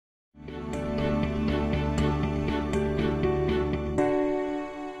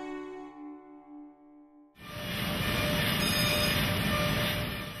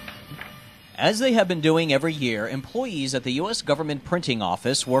As they have been doing every year, employees at the U.S. Government Printing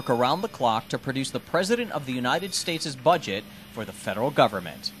Office work around the clock to produce the President of the United States' budget for the federal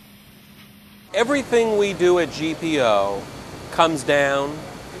government. Everything we do at GPO comes down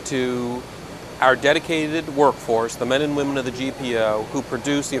to our dedicated workforce, the men and women of the GPO, who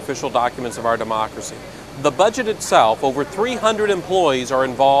produce the official documents of our democracy. The budget itself, over 300 employees are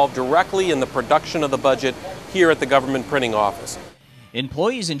involved directly in the production of the budget here at the Government Printing Office.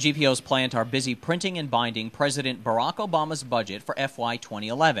 Employees in GPO's plant are busy printing and binding President Barack Obama's budget for FY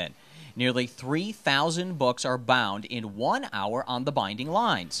 2011. Nearly 3,000 books are bound in 1 hour on the binding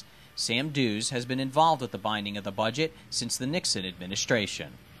lines. Sam Dews has been involved with the binding of the budget since the Nixon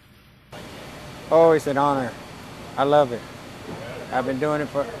administration. Oh, it's an honor. I love it. I've been doing it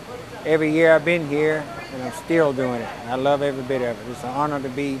for every year I've been here, and I'm still doing it. I love every bit of it. It's an honor to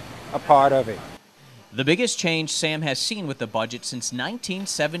be a part of it. The biggest change Sam has seen with the budget since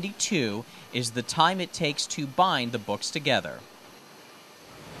 1972 is the time it takes to bind the books together.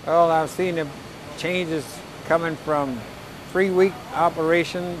 Well, I've seen the changes coming from 3-week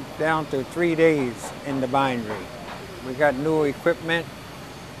operation down to 3 days in the bindery. We got new equipment,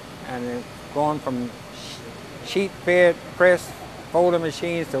 and it's going from sheet-fed press, folder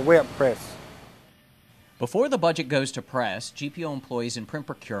machines to web press. Before the budget goes to press, GPO employees in print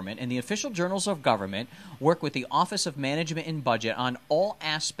procurement and the official journals of government work with the Office of Management and Budget on all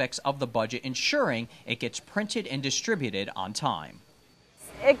aspects of the budget, ensuring it gets printed and distributed on time.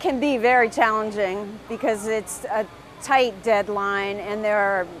 It can be very challenging because it's a tight deadline and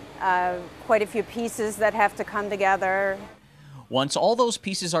there are quite a few pieces that have to come together. Once all those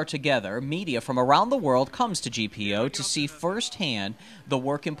pieces are together, media from around the world comes to GPO to see firsthand the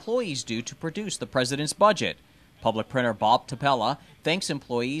work employees do to produce the president's budget. Public printer Bob Tapella thanks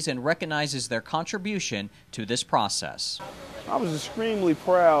employees and recognizes their contribution to this process. I was extremely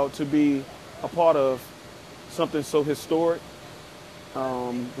proud to be a part of something so historic.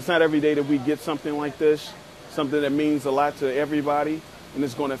 It's not every day that we get something like this, something that means a lot to everybody, and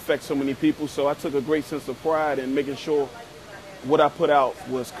it's going to affect so many people. So I took a great sense of pride in making sure what I put out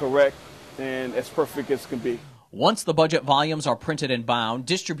was correct and as perfect as can be. Once the budget volumes are printed and bound,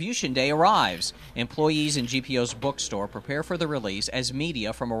 distribution day arrives. Employees in GPO's bookstore prepare for the release as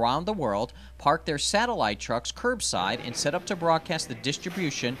media from around the world park their satellite trucks curbside and set up to broadcast the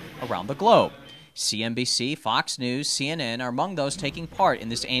distribution around the globe. CNBC, Fox News, CNN are among those taking part in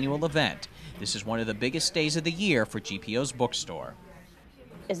this annual event. This is one of the biggest days of the year for GPO's bookstore.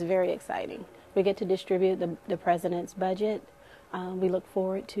 It's very exciting. We get to distribute the president's budget. We look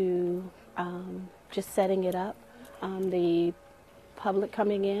forward to just setting it up, the public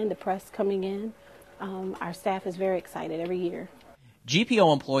coming in, the press coming in. Our staff is very excited every year.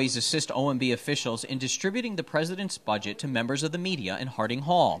 GPO employees assist OMB officials in distributing the president's budget to members of the media in Harding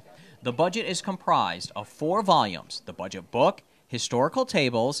Hall. The budget is comprised of 4 volumes: the budget book, historical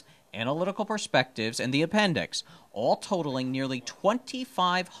tables, analytical perspectives, and the appendix, all totaling nearly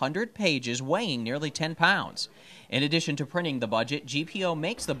 2,500 pages, weighing nearly 10 pounds. In addition to printing the budget, GPO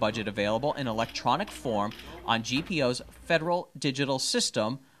makes the budget available in electronic form on GPO's Federal Digital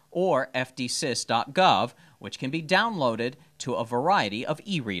System, or FDsys.gov, which can be downloaded to a variety of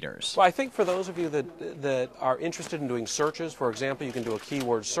e-readers. Well, I think for those of you that are interested in doing searches, for example, you can do a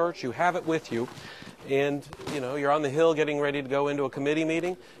keyword search, you have it with you, and you're on the Hill getting ready to go into a committee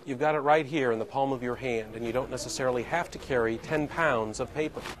meeting, you've got it right here in the palm of your hand, and you don't necessarily have to carry 10 pounds of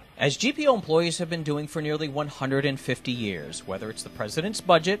paper. As GPO employees have been doing for nearly 150 years, whether it's the president's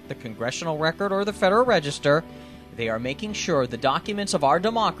budget, the congressional record, or the Federal Register, they are making sure the documents of our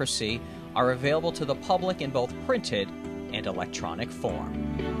democracy are available to the public in both printed and electronic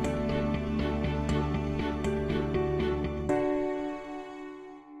form.